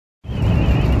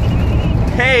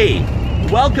Hey,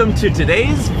 welcome to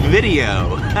today's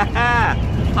video.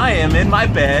 I am in my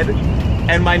bed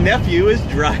and my nephew is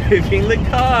driving the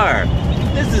car.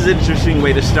 This is an interesting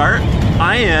way to start.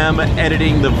 I am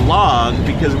editing the vlog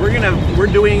because we're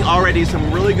doing already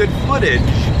some really good footage,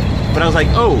 but I was like,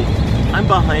 oh, I'm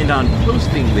behind on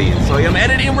posting these. So I am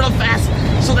editing real fast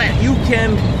so that you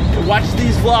can watch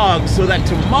these vlogs so that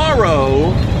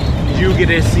tomorrow you get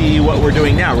to see what we're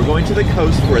doing now. We're going to the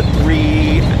coast for a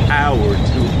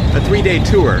 3-day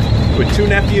tour with 2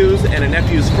 nephews and a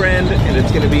nephew's friend, and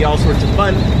it's going to be all sorts of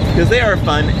fun because they are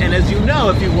fun. And as you know,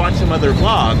 if you've watched some other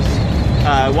vlogs,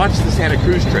 watch the Santa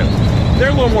Cruz trip. They're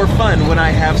a little more fun when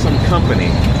I have some company.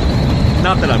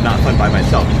 Not that I'm not fun by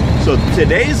myself. So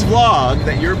today's vlog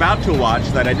that you're about to watch,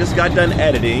 that I just got done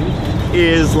editing,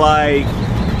 is like,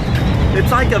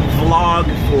 it's like a vlog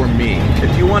for me.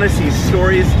 If you want to see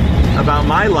stories about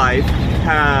my life,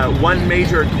 one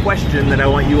major question that I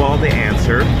want you all to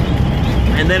answer,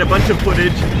 and then a bunch of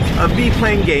footage of me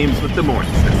playing games with the Morris.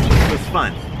 It was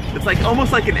fun. It's like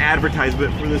almost like an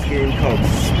advertisement for this game called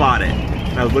Spot It.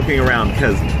 And I was looking around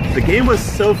because the game was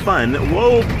so fun.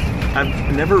 Whoa,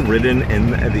 I've never ridden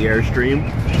in the Airstream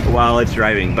while it's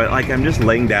driving, but like I'm just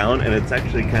laying down and it's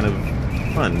actually kind of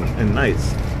fun and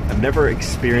nice. I've never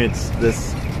experienced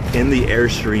this in the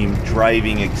Airstream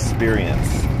driving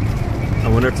experience. I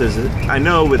wonder if there's I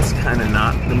know it's kind of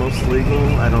not the most legal.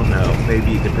 I don't know.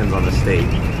 Maybe it depends on the state.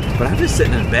 But I'm just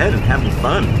sitting in bed and having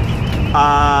fun.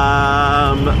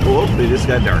 Oh, it just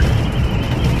got dark.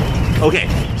 Okay,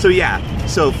 so yeah.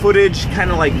 So footage, kind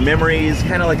of like memories,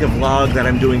 kind of like a vlog that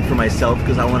I'm doing for myself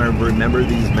because I want to remember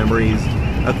these memories.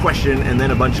 A question and then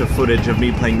a bunch of footage of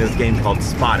me playing this game called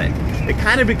Spot It. It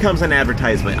kind of becomes an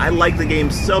advertisement. I like the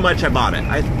game so much I bought it.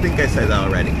 I think I said that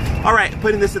already. All right,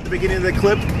 putting this at the beginning of the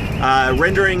clip,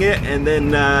 rendering it, and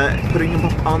then putting them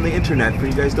up on the internet for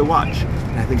you guys to watch.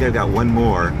 And I think I've got one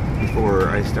more before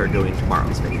I start doing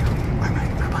tomorrow's video. All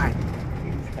right,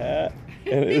 bye-bye.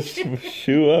 And his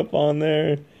shoe up on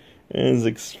there, and his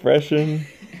expression.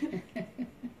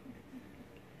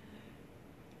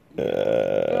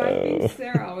 I think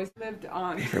Sarah always lived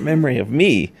on. For memory of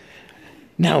me.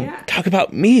 Now, yeah. Talk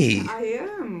about me. I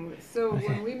am. So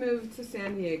when we moved to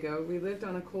San Diego, we lived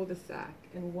on a cul-de-sac,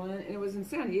 and it was in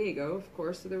San Diego, of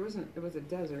course. So it was a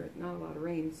desert, not a lot of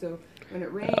rain. So when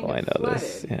it rained, I know flooded.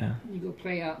 this. Yeah. You go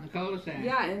play out in the cul-de-sac.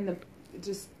 Yeah, and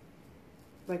just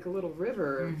like a little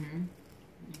river, and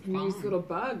these little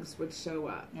bugs would show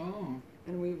up. Oh.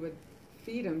 And we would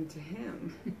feed them to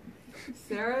him.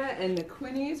 Sarah and the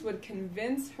Quinnies would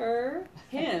convince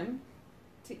him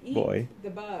to eat the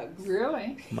bugs.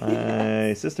 Really?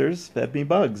 My sisters fed me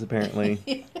bugs,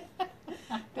 apparently.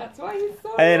 That's why he's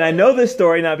so And I know this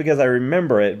story not because I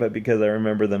remember it, but because I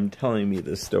remember them telling me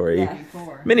this story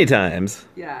many times.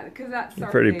 Yeah, because that's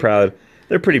I'm pretty proud.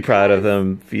 They're pretty proud of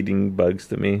them feeding bugs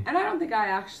to me. And I don't think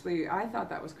I thought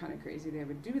that was kind of crazy they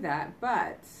would do that,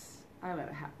 but I let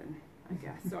it happen, I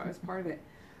guess. So I was part of it.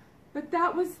 But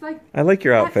that was like... I like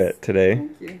your outfit today.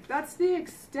 Thank you. That's the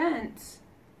extent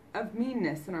of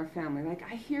meanness in our family. Like,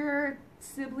 I hear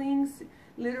siblings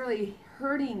literally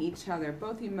hurting each other,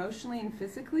 both emotionally and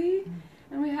physically.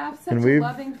 And we have such a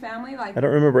loving family. Like, I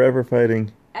don't remember ever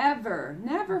fighting. Ever.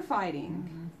 Never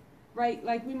fighting. Right?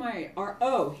 Like, we might...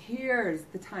 oh, here's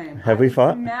the time. Have we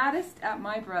fought? I was maddest at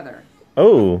my brother.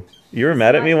 Oh, you were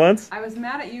mad at me once? I was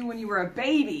mad at you when you were a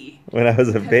baby. When I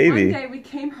was a baby? One day we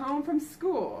came home from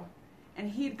school, and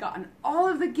he'd gotten all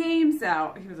of the games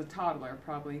out. He was a toddler,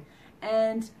 probably.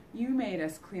 And you made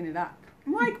us clean it up.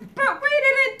 I'm like, but we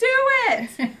didn't do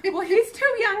it! Well, he's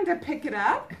too young to pick it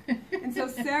up. And so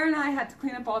Sarah and I had to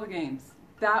clean up all the games.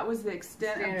 That was the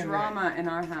extent of drama in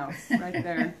our house, right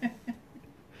there.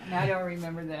 I don't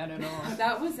remember that at all.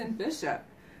 That was in Bishop.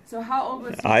 So how old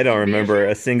was he? I don't remember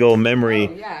a single memory.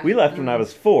 Oh, yeah. We left when I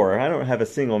was 4. I don't have a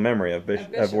single memory of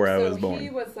where I was born. So he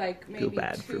was like maybe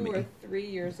 2 or 3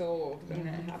 years old when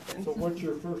that happened. So what's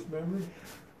your first memory?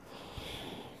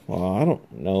 Well, I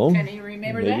don't know. Can you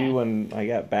remember that? Maybe when I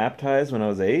got baptized when I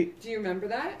was 8. Do you remember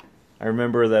that? I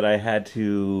remember that I had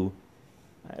to...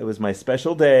 It was my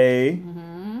special day,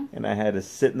 and I had to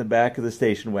sit in the back of the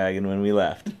station wagon when we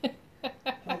left.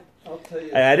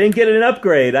 I didn't get an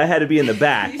upgrade. I had to be in the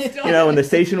back. You know, in the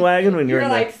station wagon when you're in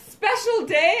like, special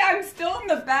day, I'm still in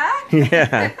the back?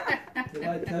 Yeah. Did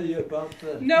I tell you about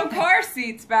the... No car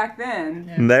seats back then.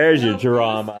 Yeah. There's your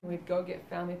drama. We'd go get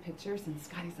family pictures, and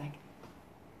Scotty's like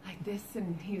this,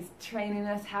 and he's training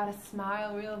us how to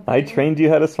smile real big. I trained you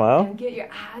how to smile? And get your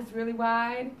eyes really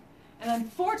wide. And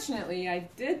unfortunately, I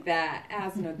did that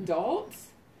as an adult.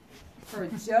 for a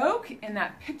joke, and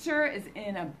that picture is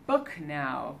in a book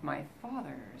now of my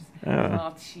father's. I'm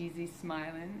all cheesy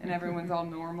smiling, and everyone's all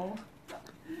normal.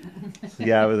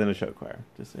 Yeah, I was in a show choir,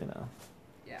 just so you know.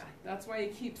 Yeah, that's why he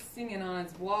keeps singing on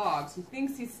his vlogs. He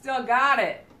thinks he's still got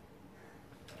it.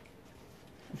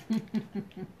 Look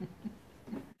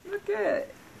at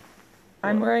it.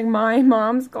 I'm wearing my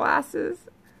mom's glasses.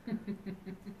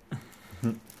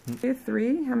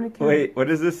 3? How many? Wait, what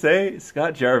does this say?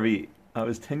 Scott Jarvie. I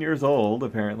was 10 years old,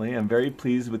 apparently. I'm very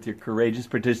pleased with your courageous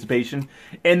participation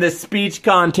in the speech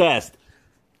contest.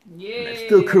 Yay. I'm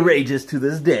still courageous to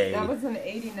this day. That was in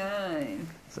 '89.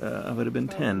 So I would have been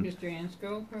 10. Mr.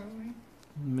 Ensko, probably.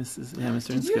 Mr.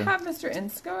 Did you have Mr.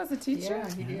 Insco as a teacher?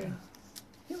 Yeah, he did.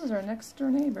 He was our next door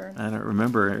neighbor. I don't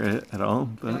remember it at all.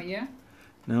 But Oh, yeah?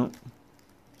 no.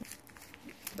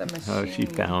 The machine. Oh, she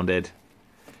found it.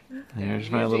 There's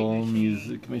my Music little machine.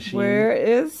 music machine. Where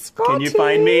is Scotty? Can you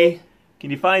find me?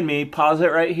 Can you find me? Pause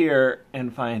it right here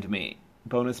and find me.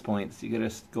 Bonus points. You get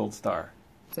a gold star.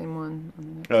 Same one. On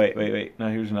the next Oh, wait. No,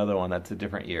 here's another one. That's a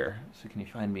different year. So can you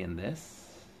find me in this?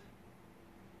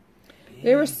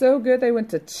 They were so good. They went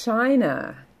to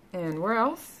China. And where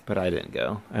else? But I didn't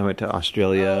go. I went to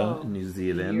Australia, Oh, New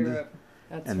Zealand, Europe.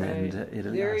 That's and right. then to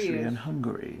Italy, There he Austria, is. and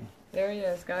Hungary. There he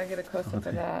is. Gotta get a close up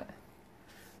of that.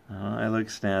 Oh, I look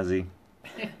snazzy.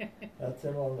 That's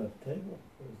him on the table.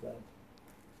 Where's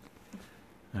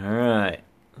that? All right.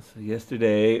 So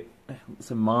yesterday,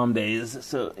 some mom days.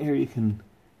 So here you can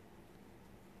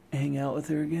hang out with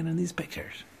her again in these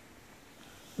pictures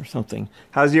or something.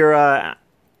 How's your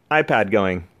iPad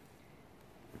going?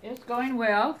 It's going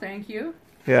well, thank you.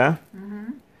 Yeah.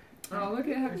 Oh, look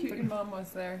at how cute your mom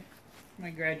was there. My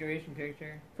graduation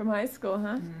picture. From high school,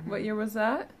 huh? What year was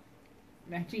that?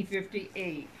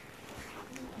 1958.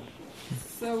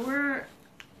 So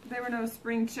there were no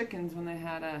spring chickens when they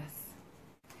had us.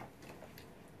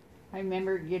 I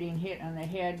remember getting hit on the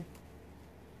head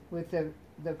with the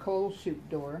coal chute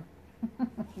door.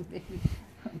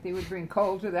 They would bring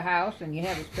coal to the house, and you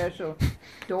had a special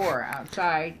door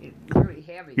outside. It was really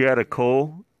heavy. You had a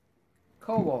coal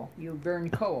Coal. You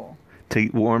burn coal. to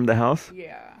warm the house?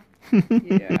 Yeah.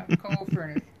 Yeah, coal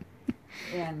furnace.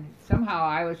 And somehow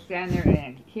I was standing there,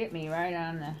 and it hit me right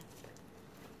on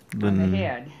the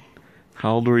head.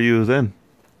 How old were you then?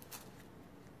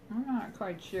 I'm not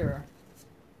quite sure.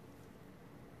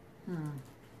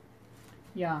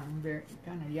 Young, very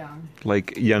kind of young.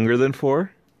 Like younger than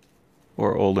 4?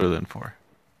 Or older than 4?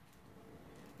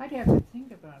 I'd have to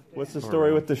think about that. What's the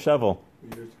story with the shovel? We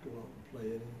used to go out and play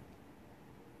it.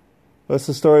 What's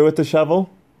the story with the shovel?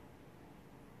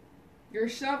 Your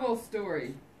shovel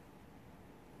story.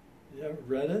 You haven't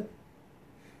read it?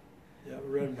 You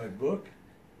haven't read my book?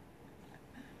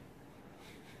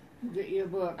 Get your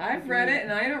book. I've read it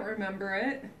and I don't remember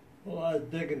it. Well, I was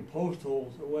digging post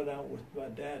holes. I went out with my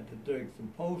dad to dig some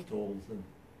post holes, and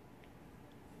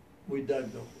we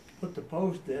put the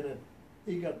post in, and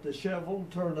he got the shovel,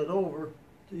 turned it over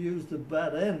to use the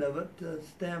butt end of it to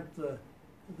stamp the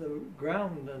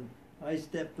ground, and I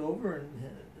stepped over, and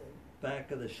the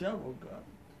back of the shovel cut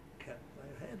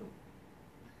my head open.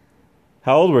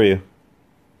 How old were you?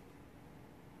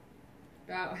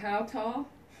 About how tall?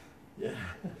 Yeah.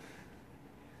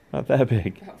 Not that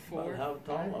big. About About 4. how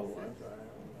tall I 5, was, 6. I don't know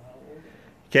how old.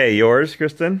 Okay, yours,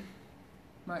 Kristen?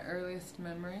 My earliest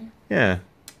memory. Yeah.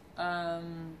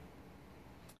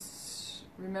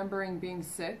 Remembering being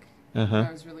sick Uh-huh. when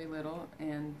I was really little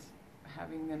and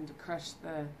having them to crush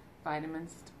the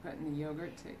vitamins to put in the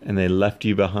yogurt to eat. And they left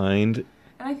you behind.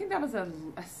 And I think that was a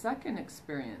second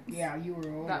experience. Yeah, you were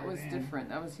older. That was then. different.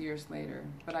 That was years later.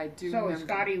 But I do So remember.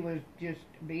 Scotty was just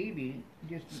a baby.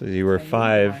 So you were a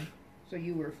newborn. 5. So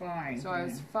you were 5. So I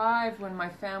was 5 when my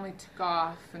family took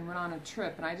off and went on a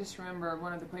trip. And I just remember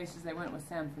one of the places they went was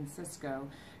San Francisco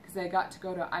because they got to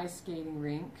go to ice skating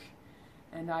rink.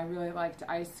 And I really liked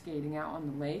ice skating out on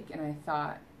the lake. And I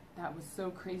thought that was so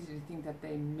crazy to think that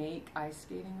they make ice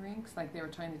skating rinks. Like they were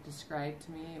trying to describe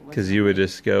to me. Because you would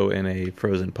just go in a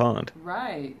frozen pond.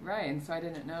 Right. And so I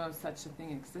didn't know such a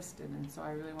thing existed. And so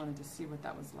I really wanted to see what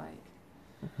that was like.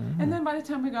 And then by the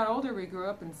time we got older, we grew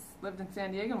up and lived in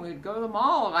San Diego, and we would go to the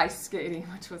mall ice skating,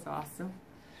 which was awesome.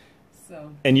 So.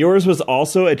 And yours was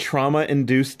also a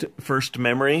trauma-induced first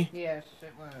memory? Yes,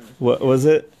 it was. What was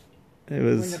it? It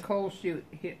When was... the coal chute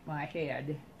hit my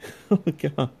head. Oh,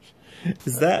 gosh.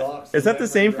 Is that the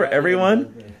same for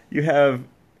everyone? You have...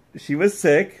 She was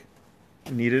sick,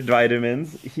 needed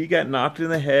vitamins. He got knocked in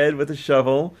the head with a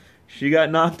shovel. She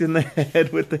got knocked in the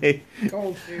head with a...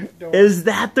 Coal chute door. Is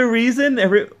that the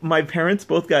reason? My parents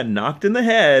both got knocked in the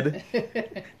head.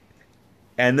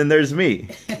 And then there's me.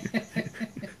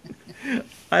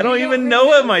 I don't even know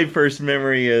what my first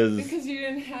memory is. Because you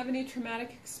didn't have any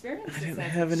traumatic experiences. I didn't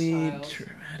as have a any child.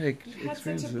 traumatic You had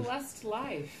experiences. such a blessed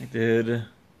life. I did.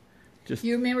 Just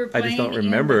You remember I playing just don't in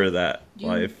remember the- that Do you-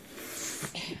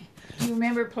 life. Do you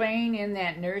remember playing in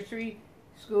that nursery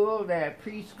school, that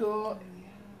preschool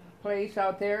place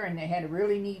out there, and they had a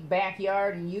really neat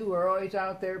backyard, and you were always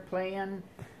out there playing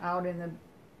out in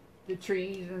the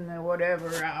trees and the whatever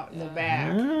out in the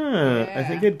back. Ah, I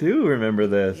think I do remember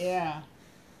this. Yeah.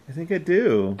 I think I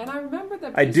do. And I remember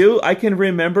the I do. I can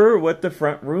remember what the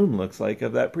front room looks like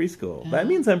of that preschool. That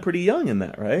means I'm pretty young in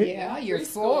that, right? Yeah, you're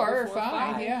Preschool 4 or before 5,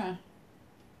 five. yeah.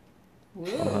 Well,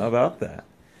 Whoa. how about that?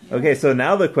 Okay, so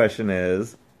now the question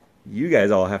is, you guys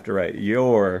all have to write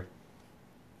your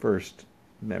first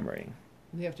memory.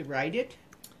 We have to write it?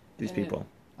 These And it- people,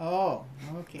 Oh,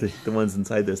 okay. the ones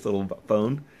inside this little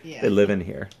phone, Yeah. they live in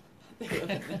here.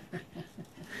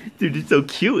 They're just so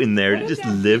cute in there. What To did just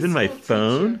that live in my preschool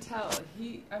phone. teacher tell?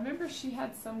 I remember she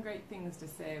had some great things to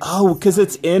say. About Oh, because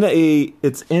it's society.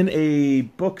 in a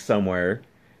book somewhere.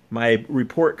 My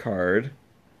report card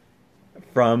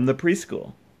from the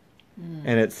preschool,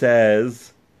 and it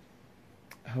says,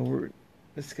 "Oh,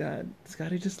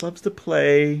 Scotty just loves to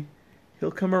play.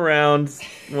 He'll come around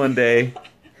one day."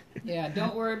 Yeah,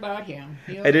 don't worry about him.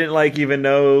 I didn't even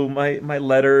know my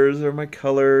letters or my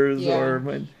colors Yeah. or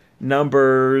my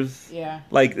numbers. Yeah.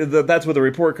 That's what the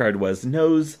report card was.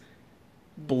 Nose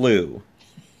blue.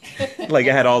 Like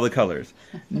it had all the colors.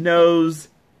 Nose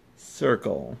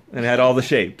circle. And it had all the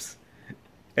shapes.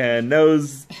 And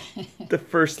nose the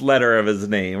first letter of his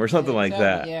name or something like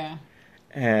that. Yeah.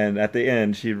 And at the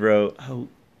end she wrote, "Oh,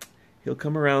 he'll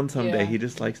come around someday. Yeah. He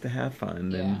just likes to have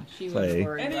fun Yeah, and she was play."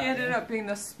 worried And he about ended him. up being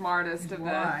the smartest of the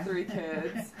Why? 3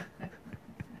 kids.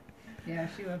 Yeah,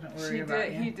 she wasn't worried about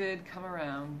him. He did come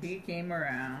around. He came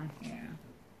around,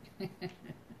 yeah.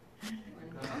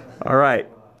 All right.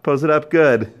 Pose it up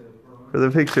good for the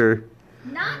picture.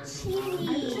 Not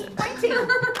cheesy.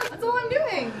 That's all I'm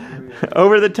doing.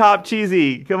 Over the top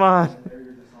cheesy. Come on.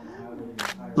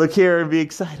 Look here and be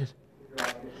excited.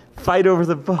 Fight over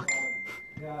the book.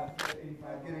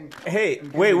 Hey,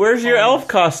 wait, where's your elf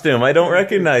costume? I don't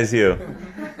recognize you.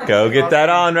 Go get that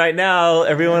on right now.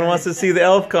 Everyone wants to see the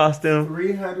elf costume.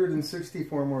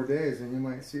 364 more days and you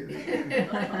might see it again.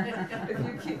 If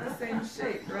you keep the same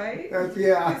shape, right?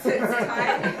 Yeah.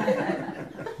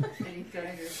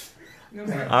 No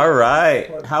matter- All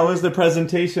right. How was the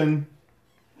presentation?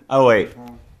 Oh, wait.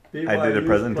 I did a BYU's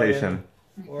presentation.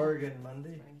 playing Oregon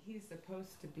Monday. He's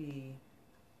supposed to be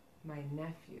my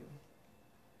nephew.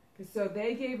 'Cause so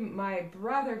my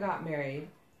brother got married,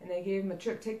 and they gave him a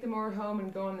trip, take them over home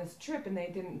and go on this trip, and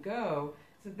they didn't go.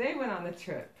 So they went on the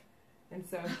trip. And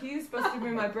so he's supposed to be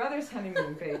my brother's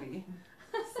honeymoon baby.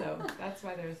 So that's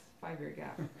why there's a 5-year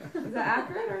gap. Is that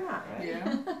accurate or not, right?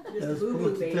 Yeah. They're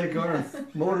supposed to take our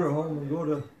motor home and go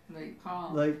to Like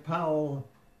Paul. Lake Powell.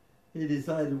 He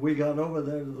decided, we got over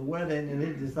there to the wedding, and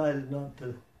he decided not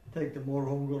to take the motor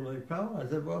home and go to Lake Powell. I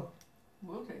said, well,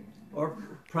 We'll take it. our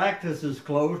practice is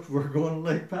closed. We're going to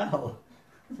Lake Powell.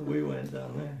 So we went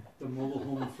down there. The mobile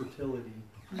home fertility.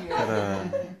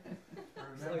 Ta-da.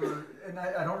 I remember, and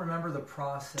I don't remember the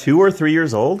process. 2 or 3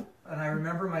 years old? And I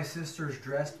remember my sisters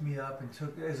dressed me up and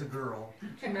took as a girl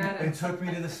Dramatic. and took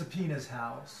me to the subpoena's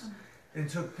house and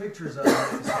took pictures of me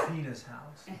at the subpoena's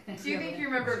house. Do you think you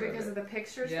remember because of the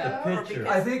pictures, Yeah. though? The or picture.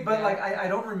 because- I think, but like I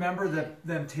don't remember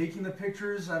them taking the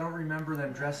pictures. I don't remember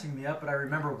them dressing me up. But I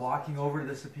remember walking over to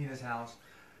the subpoena's house,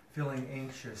 feeling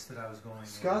anxious that I was going.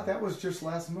 Scott, that was just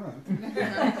last month.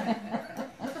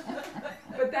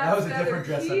 But That that's was a the other different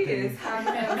dress up key day. is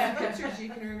having those pictures. You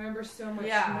can remember so much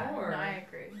Yeah, more no, I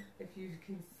agree. if you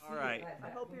can see. All right. that- I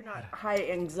hope you're not high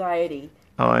anxiety.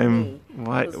 Oh,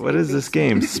 what is this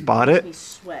game? Spot Makes it? me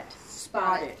sweat.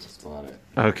 Spot it.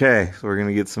 Okay, so we're going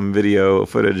to get some video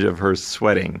footage of her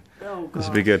sweating. Oh, This God.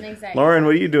 will be good. Anxiety. Lauren,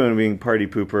 what are you doing being party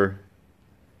pooper?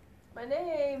 My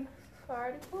name,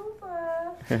 Party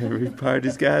Poopa. Every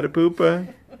party's got a pooper.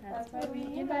 That's why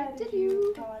we invited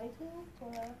you. Party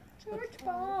Poopa. Church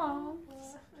bombs.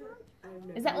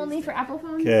 Is that only for Apple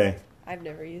phones? Okay. I've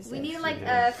never used We it. need like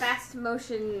a fast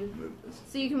motion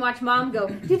so you can watch Mom go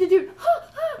do do do.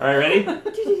 All right, ready?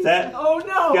 Set. Oh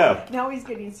no! Go. Now he's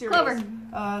getting serious. Clover.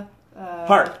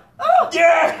 Heart. Oh!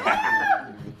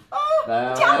 Yeah!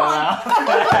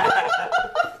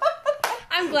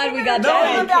 I'm glad we got No,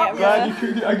 that on I'm not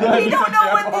camera. I'm glad We don't know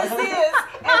what this is,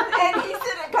 and he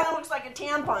said it kind of looks like a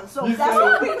tampon, so You that's said-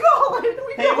 what we call it.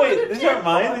 We Hey, call wait, it a these aren't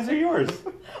mine. tampon. These are yours.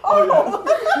 Oh!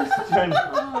 Trying to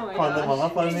Oh my pawn them gosh.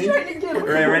 off on He's me. trying to get All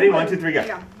right, ready? 1, 2, 3, go.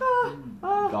 Yeah.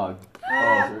 Dog.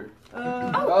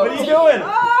 Oh, What are you doing?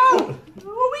 oh,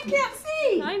 we can't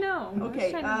see. I know. Okay, I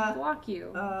was trying to block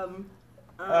you.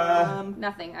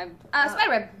 Nothing. I'm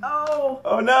spiderweb. Oh.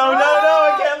 Oh no,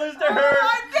 I can't lose to her.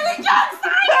 I'm getting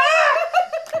Johnson.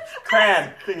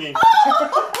 Cran thingy.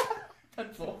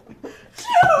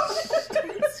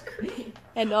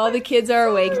 And all the kids are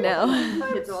awake now.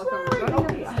 Kids all come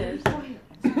running upstairs.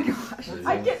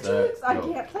 I get too excited. I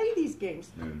can't play these games.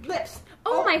 Lips.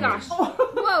 Oh my gosh.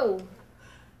 Whoa.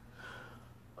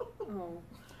 Oh.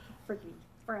 Freaking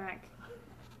frack.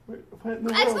 What in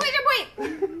the world? Exclamation point!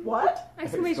 What?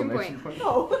 Exclamation point.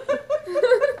 Oh.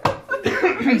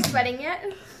 Are you sweating yet?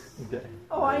 Okay.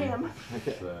 Oh, I am.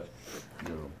 Okay.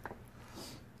 Go.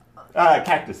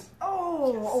 Cactus.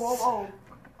 Oh.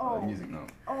 Music note.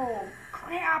 Oh,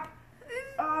 crap.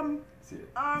 See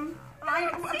it. Pencil. I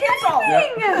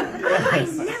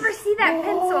never see that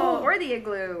pencil or the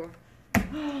igloo.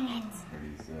 Ready,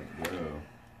 set, go.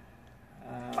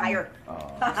 Fire.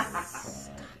 Oh,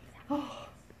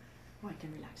 Oh, I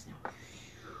can relax now.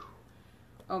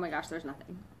 Oh my gosh, there's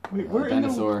nothing. Wait, where in the...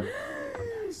 dinosaur.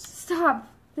 Stop.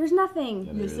 There's nothing.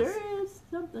 Yeah, Yes, there is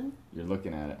something. You're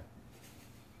looking at it.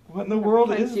 What in the world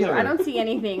Punch is you. there? I don't see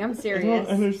anything. I'm I serious. don't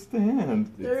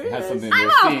understand. There It has is. something I'm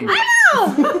worth out! seeing. I'm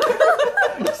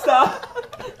out! Stop.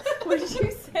 What did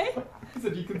you say? I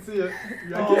said you can see it.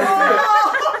 Oh.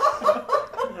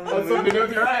 That's something to do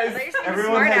with your eyes.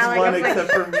 Everyone Smart has aleck. one I was like-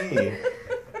 except for me.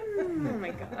 Oh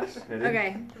my gosh. Ready?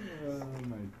 Okay.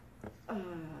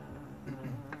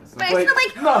 Wait.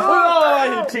 Like, No! Oh, I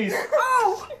need cheese.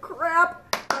 Oh, crap.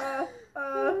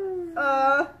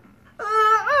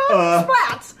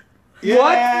 Splats.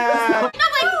 Yeah.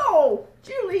 No,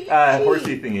 Julie.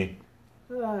 Horsey thingy.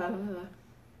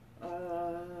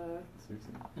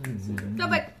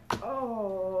 Stop it.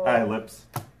 Oh. Lips.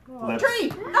 Lips. Tree.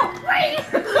 No, Oh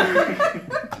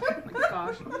my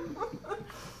gosh.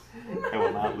 I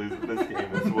will not lose at this game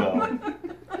as well.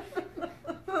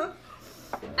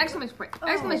 Exclamation point.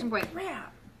 Exclamation point.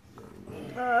 crap.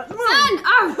 Son!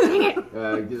 Oh, dang it.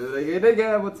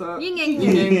 What's up? Ying yang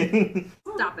yang.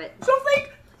 Stop it. Something.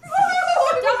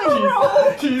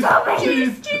 Cheese.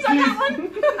 Cheese, I got one.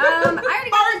 I already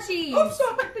got the cheese. Oh,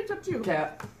 stop, I picked up two.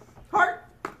 Cat. Heart.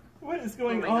 What is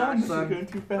going Oh my on? gosh. This is going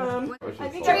too fast. I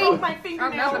think Tree. I broke my Oh,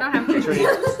 fingernail. no, I don't have to.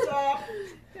 Stop.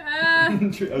 I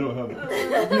don't have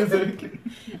music.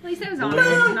 At least I was honest.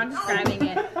 I'm not describing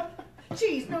it.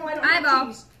 Cheese. No, I don't Eyeball. have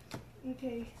cheese.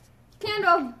 Okay.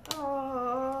 Candle.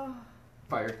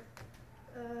 Fire.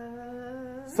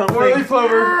 Something. Four-leaf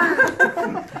clover.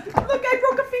 Look, I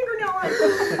broke a fingernail.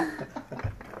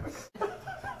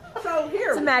 So here.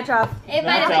 It's a match off. It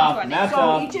might have Match been off. funny. Match So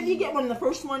off. each of you get one. The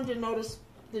first one to notice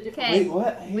the difference. Okay. Wait,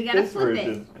 what? I hate We gotta this flip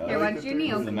version. it. Here, watch your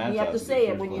Neil. You have to say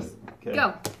it when you. Okay.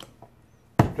 Go.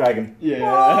 Dragon. Yeah. Oh.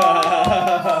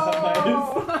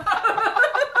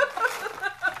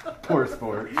 Poor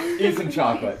sport. Eat some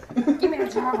chocolate. Give me the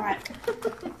chocolate.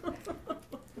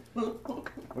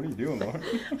 What are you doing, Lauren?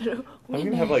 I'm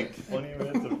gonna have like 20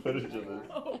 minutes of footage of this.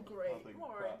 Oh, great.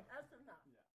 Lauren.